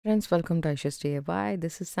Friends, welcome to Aisha's DIY.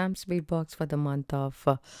 This is Sam's Bead box for the month of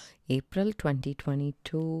April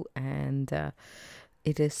 2022, and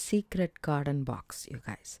it is secret garden box, you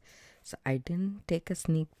guys. So I didn't take a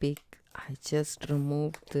sneak peek. I just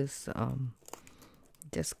removed this,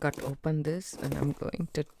 just cut open this, and I'm going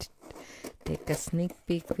to take a sneak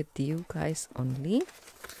peek with you guys only.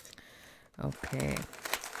 Okay,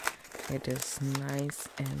 it is nice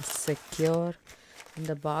and secure. And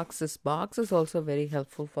the box is also very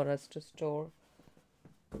helpful for us to store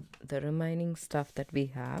the remaining stuff that we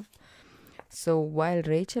have. So while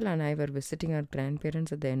Rachel and I were visiting our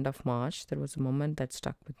grandparents at the end of March, there was a moment that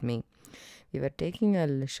stuck with me. We were taking a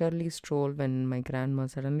leisurely stroll when my grandma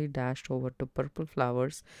suddenly dashed over to purple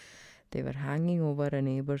flowers. They were hanging over a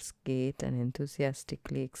neighbor's gate and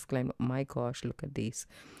enthusiastically exclaimed, "Oh my gosh, look at these."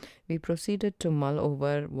 We proceeded to mull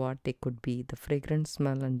over what they could be. The fragrant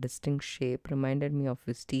smell and distinct shape reminded me of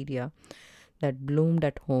wisteria that bloomed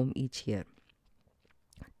at home each year,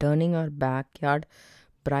 turning our backyard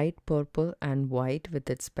bright purple and white with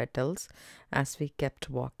its petals. As we kept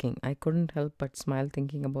walking, I couldn't help but smile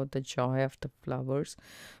thinking about the joy the flowers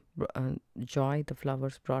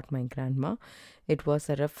brought my grandma. It was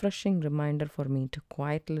a refreshing reminder for me to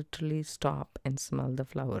quite literally stop and smell the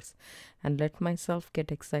flowers and let myself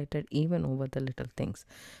get excited even over the little things.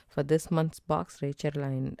 For this month's box, Rachel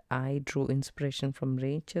and I drew inspiration from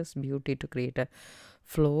Rachel's beauty to create a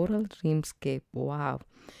floral dreamscape. Wow!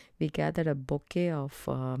 We gathered a bouquet of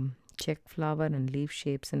check flower and leaf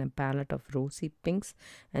shapes in a palette of rosy pinks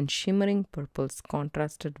and shimmering purples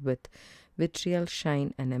contrasted with vitriol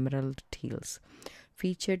shine and emerald teals.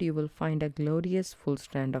 Featured, you will find a glorious full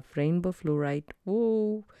strand of rainbow fluorite,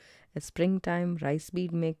 whoa, a springtime rice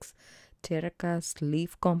bead mix, terracast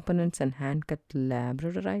leaf components, and hand-cut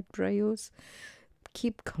labradorite briars.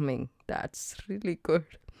 Keep coming. That's really good.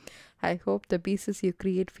 I hope the pieces you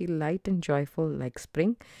create feel light and joyful like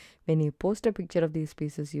spring. When you post a picture of these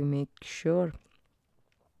pieces, you make sure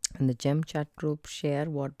in the gem chat group share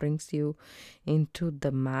what brings you into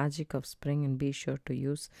the magic of spring, and be sure to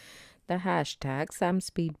use the hashtag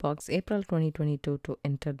SamSpeedbox April 2022 to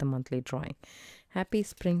enter the monthly drawing. Happy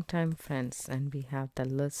springtime, friends, and we have the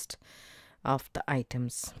list of the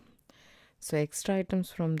items. So extra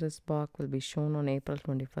items from this box will be shown on April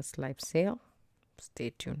 21st live sale.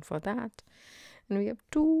 Stay tuned for that. And we have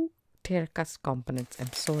 2 terracast components.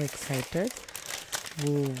 I'm so excited.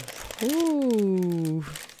 Ooh. Ooh.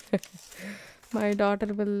 My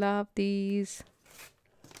daughter will love these.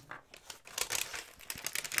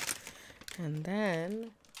 And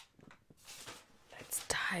then let's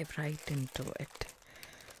dive right into it.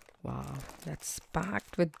 Wow, that's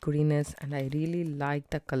packed with goodness, and I really like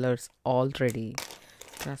the colors already.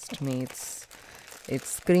 Trust me, it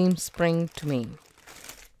screams spring to me.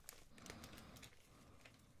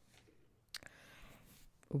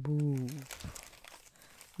 Ooh,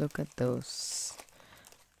 look at those.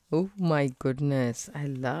 Oh my goodness, I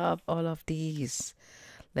love all of these.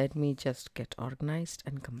 Let me just get organized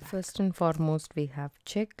and come back. First and foremost, we have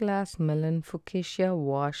check glass melon fuchsia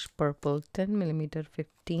wash purple 10mm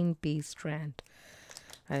 15-piece strand.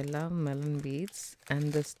 I love melon beads,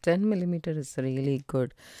 and this 10mm is really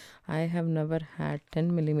good. I have never had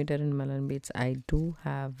 10mm in melon beads. I do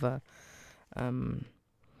have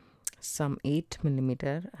some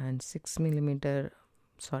 8mm and 6mm.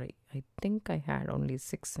 Sorry, I think I had only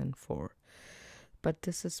 6 and 4. But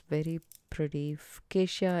this is very pretty.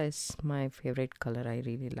 Fuchsia is my favorite color. I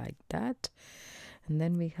really like that. And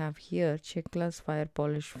then we have here check glass fire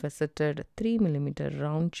polish faceted 3mm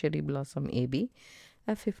round cherry blossom AB,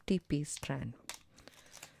 a 50-piece strand.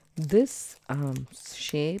 This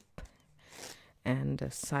shape and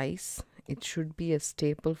size, it should be a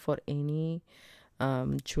staple for any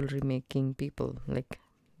jewelry making people, like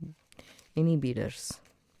any beaders.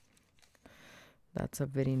 That's a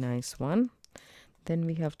very nice one. Then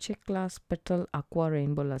we have check glass petal aqua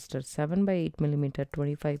rainbow luster 7x8mm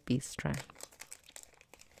 25-piece strand.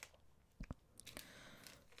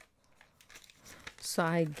 So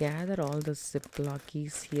I gather all the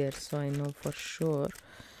ziplockys here, so I know for sure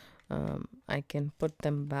I can put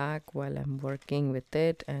them back while I'm working with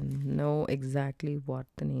it and know exactly what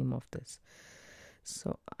the name of this.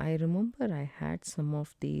 So I remember I had some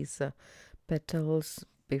of these petals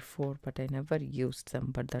before, but I never used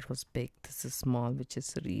them, but that was big. This is small, which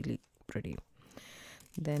is really pretty.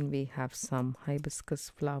 Then we have some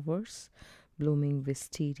hibiscus flowers, blooming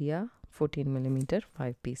wisteria 14mm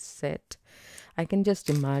 5-piece set. I can just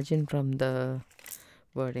imagine from the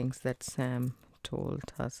wordings that Sam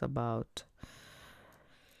told us about.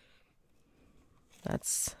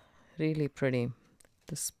 That's really pretty.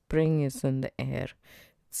 The spring is in the air.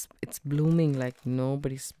 it's blooming like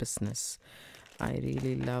nobody's business. I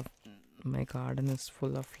really love my garden is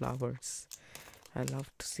full of flowers. I love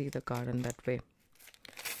to see the garden that way.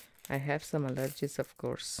 I have some allergies, of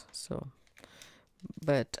course, so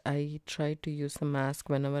but I try to use a mask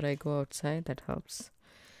whenever I go outside. That helps.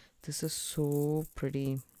 This is so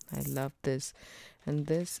pretty. I love this. And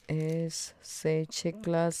this is say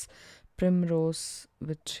Chicla's Primrose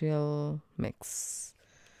Vitriol Mix.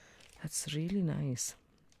 That's really nice.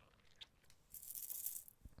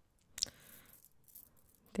 I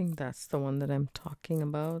think that's the one that I'm talking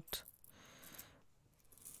about.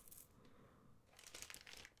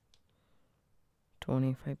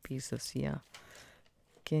 $25 pieces, yeah.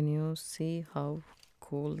 Can you see how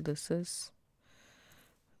cool this is?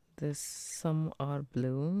 Some are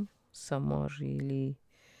blue, some are really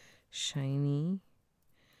shiny,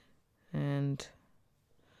 and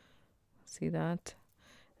see that?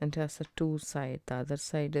 And it has a two side. The other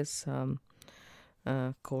side is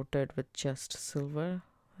coated with just silver.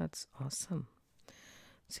 That's awesome.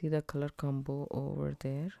 See the color combo over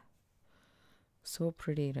there? So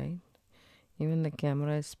pretty, right? Even the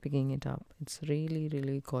camera is picking it up. It's really,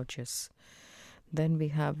 really gorgeous. Then we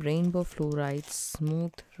have Rainbow Fluorite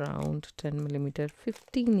Smooth Round 10mm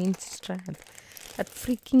 15-inch strand. That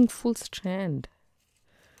freaking full strand.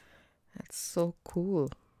 That's so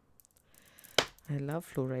cool. I love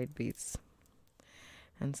fluorite beads.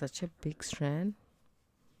 And such a big strand.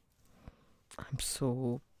 I'm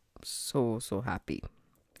so happy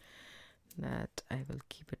that I will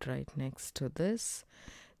keep it right next to this.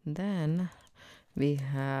 Then we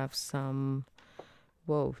have some,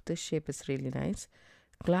 whoa, this shape is really nice.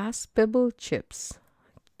 Glass pebble chips,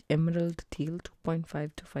 emerald teal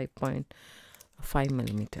 2.5 to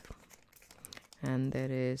 5.5mm. And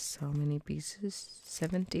there is how many pieces?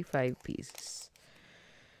 75 pieces.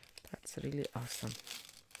 That's really awesome.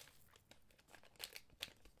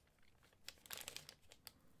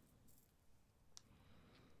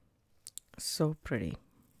 So pretty.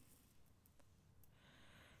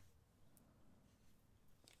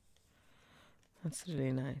 That's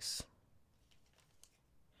really nice.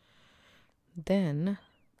 Then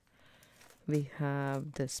we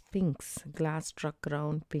have this pinks, glass struck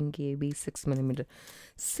round pink AB 6mm.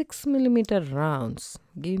 6mm rounds.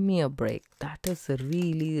 Give me a break. That is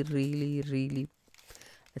really, really, really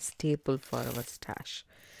a staple for our stash.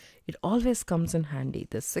 It always comes in handy.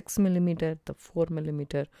 The 6mm, the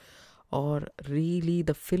 4mm, or really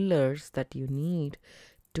the fillers that you need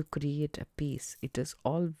to create a piece. It is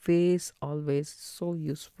always so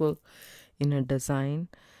useful in a design.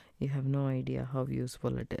 You have no idea how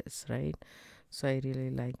useful it is, right? So I really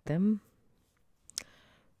like them.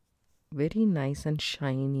 Very nice and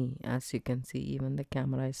shiny, as you can see. Even the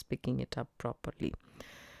camera is picking it up properly.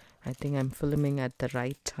 I think I'm filming at the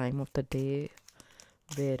right time of the day,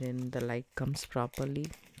 wherein the light comes properly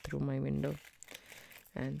through my window.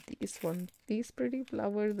 And these pretty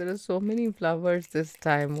flowers, there are so many flowers this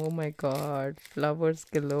time. Oh my god, flowers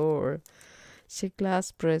galore.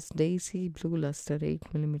 Chicla's Press Daisy Blue Luster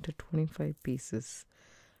 8mm 25 pieces.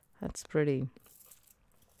 That's pretty.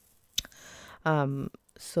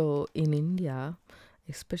 So in India,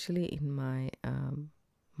 especially in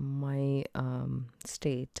my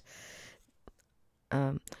state,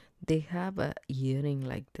 they have a earring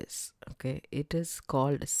like this. Okay, it is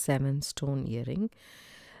called 7-stone earring.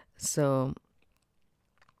 So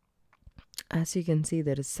as you can see,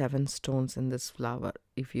 there is 7 stones in this flower.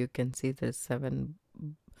 If you can see, there's 7,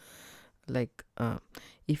 like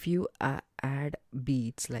if you add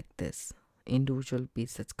beads like this, individual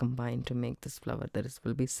beads that's combined to make this flower,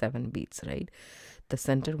 will be 7 beads, right? The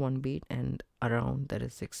center 1 bead, and around there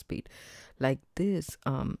is 6 bead. Like this,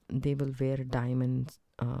 they will wear diamond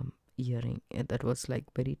earring. That was like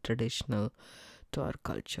very traditional to our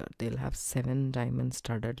culture. They'll have 7 diamonds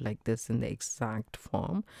studded like this in the exact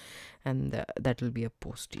form, and that will be a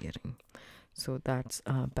post earring. So that's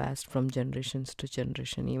passed from generations to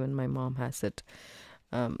generation. Even my mom has it.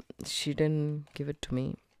 She didn't give it to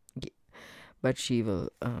me, but she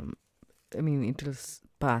will. I mean, it will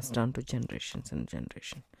pass down to generations and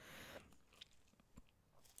generation.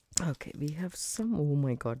 Okay, we have some. Oh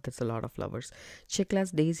my god, that's a lot of flowers.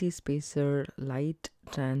 Chicla's Daisy Spacer Light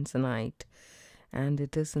Tanzanite, and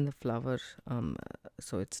it is in the flower.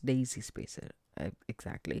 So it's Daisy Spacer,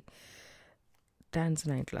 exactly.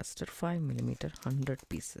 Tanzanite Luster 5mm 100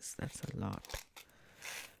 pieces. That's a lot.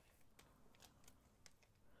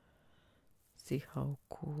 See how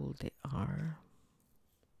cool they are.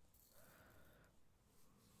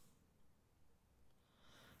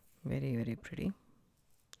 Very, very pretty.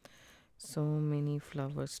 So many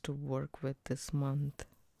flowers to work with this month.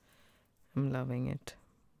 I'm loving it.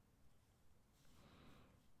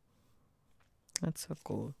 That's so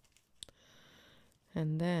cool.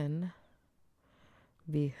 And then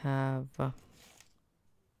we have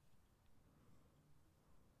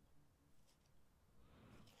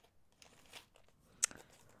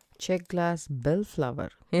check glass bellflower,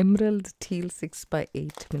 emerald teal 6 by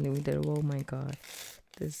 8 millimeter. Oh my god,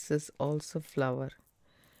 this is also flower.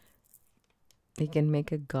 You can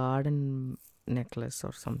make a garden necklace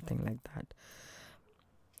or something like that.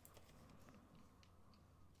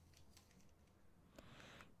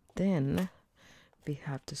 Then we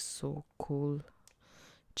have this so cool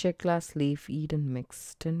check glass leaf Eden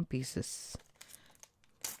mix, 10 pieces.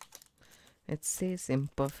 It says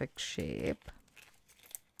imperfect shape,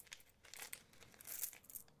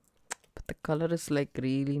 but the color is like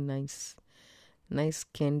really nice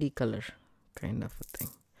candy color kind of a thing.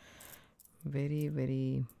 Very,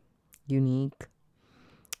 very unique,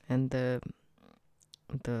 and the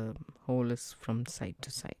hole is from side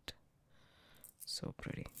to side. So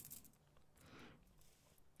pretty.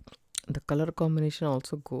 The color combination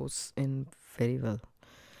also goes in very well.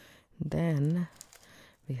 Then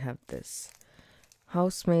we have this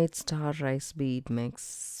house-made star rice bead mix,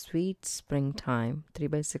 sweet springtime, 3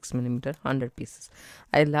 by 6 millimeter, 100 pieces.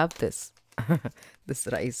 I love this. This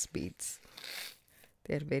rice beads.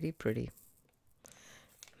 They're very pretty.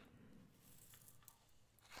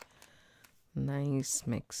 Nice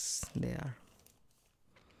mix they are.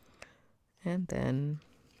 And then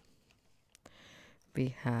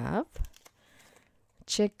we have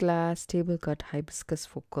check glass table cut hibiscus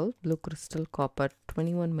focal, blue crystal copper,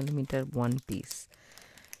 21 millimeter, 1 piece.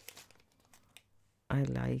 I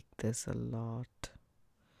like this a lot.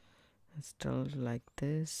 It's still like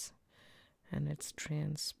this, and it's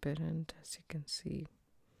transparent, as you can see.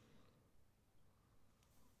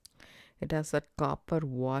 It has that copper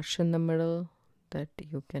wash in the middle that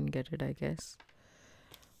you can get it, I guess.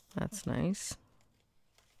 That's nice.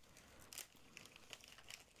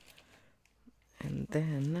 And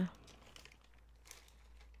then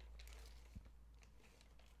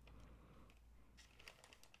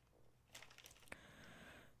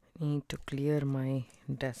I need to clear my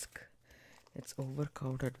desk. It's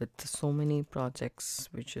overcrowded with so many projects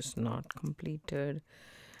which is not completed,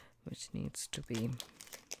 which needs to be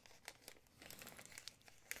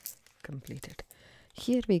completed.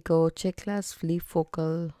 Here we go, check glass leaf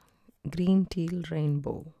focal, green teal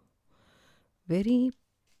rainbow. Very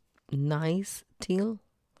nice teal,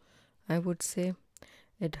 I would say.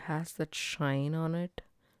 It has that shine on it,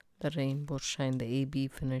 the rainbow shine, the AB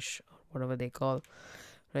finish, or whatever they call,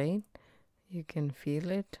 right? You can feel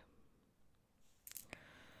it.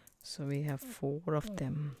 So we have 4 of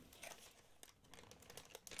them.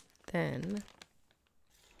 Then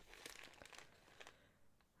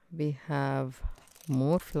we have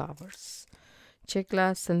more flowers. Check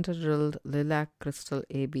glass center drilled lilac crystal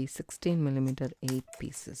AB, 16 millimeter, 8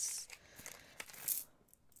 pieces.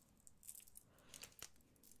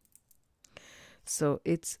 So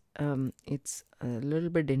it's a little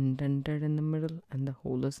bit indented in the middle, and the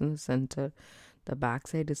hole is in the center. The back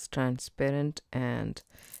side is transparent, and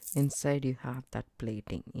inside you have that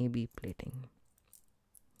plating, AB plating.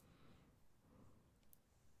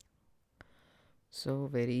 So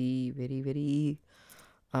very, very, very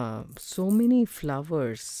so many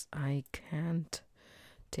flowers. I can't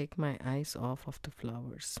take my eyes off of the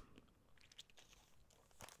flowers.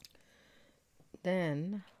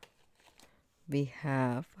 Then we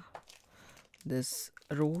have this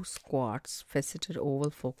rose quartz faceted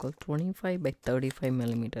oval focal, 25 by 35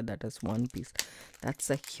 millimeter. That is 1 piece. That's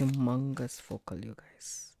a humongous focal, you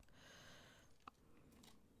guys.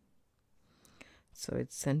 So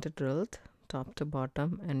it's center drilled top to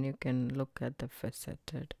bottom, and you can look at the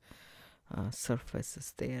faceted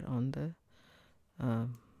surfaces there on the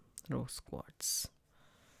rose quartz.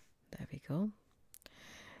 There we go.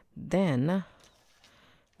 Then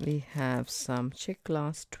we have some check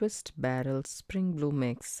glass twist barrel spring blue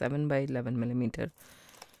mix, 7 by 11 millimeter,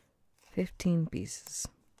 15 pieces.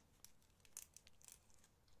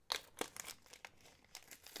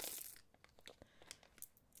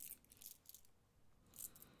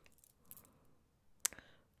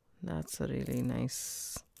 That's a really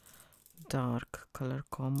nice dark color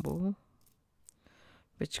combo,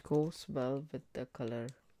 which goes well with the color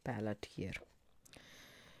palette here.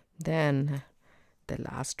 Then the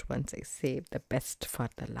last ones, I saved the best for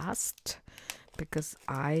the last, because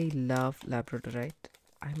I love labradorite.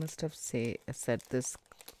 I must have said this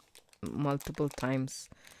multiple times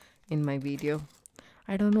in my video.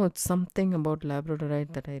 I don't know, it's something about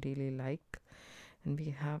labradorite that I really like. And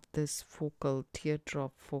we have this focal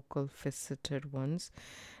teardrop focal faceted ones,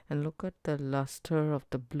 and look at the luster of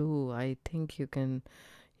the blue. I think you can,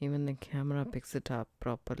 even the camera picks it up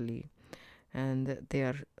properly. And they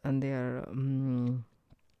are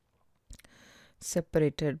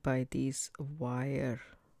separated by these wire,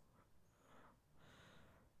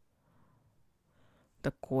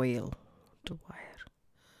 the coil to wire.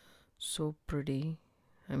 So pretty.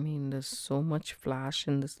 I mean, there's so much flash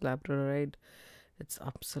in this labradorite. It's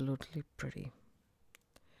absolutely pretty.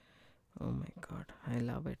 Oh my god, I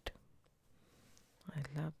love it. I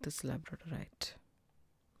love this labradorite.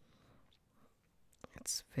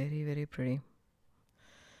 It's very, very pretty.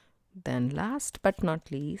 Then last but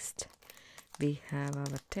not least, we have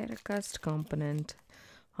our Terracast component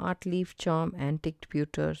heart leaf charm antique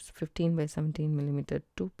pewters 15 by 17 millimeter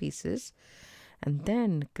 2 pieces, and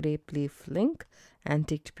then grape leaf link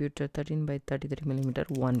antique pewter 13 by 33 millimeter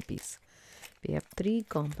 1 piece. We have 3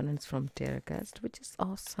 components from Terracast, which is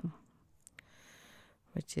awesome,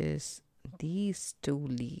 which is these 2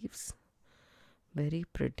 leaves, very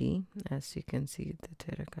pretty. As you can see, the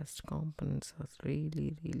Terracast components are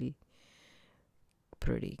really, really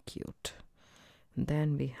pretty cute. And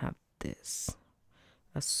then we have this,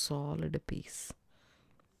 a solid piece,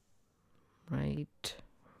 right?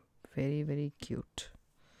 Very, very cute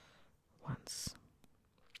ones.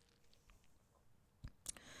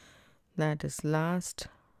 That is last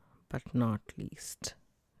but not least.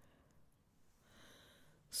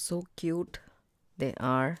 So cute they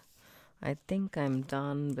are. I think I'm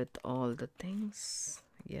done with all the things.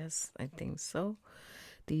 Yes, I think so.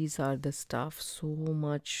 These are the stuff. So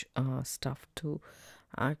much stuff to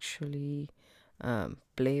actually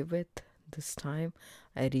play with this time.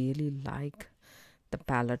 I really like the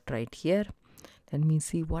palette right here. Let me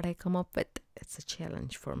see what I come up with. It's a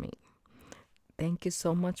challenge for me. Thank you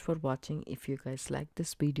so much for watching. If you guys like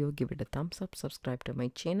this video, give it a thumbs up, subscribe to my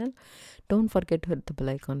channel. Don't forget to hit the bell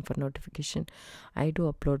icon for notification. I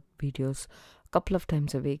do upload videos a couple of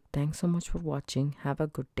times a week. Thanks so much for watching. Have a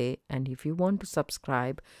good day. And if you want to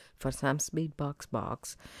subscribe for Sam's Bead Box,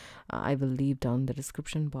 I will leave down the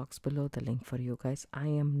description box below the link for you guys. I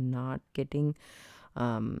am not getting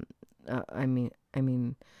I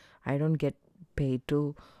mean I don't get paid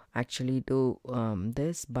to actually do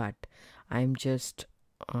this, but I'm just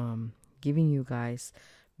giving you guys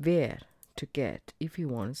where to get if you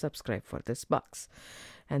want to subscribe for this box.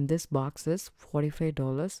 And this box is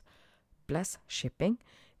 $45 plus shipping.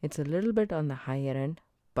 It's a little bit on the higher end,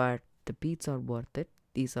 but the beads are worth it.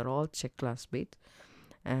 These are all check class beads,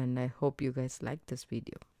 and I hope you guys like this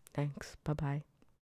video. Thanks. Bye bye.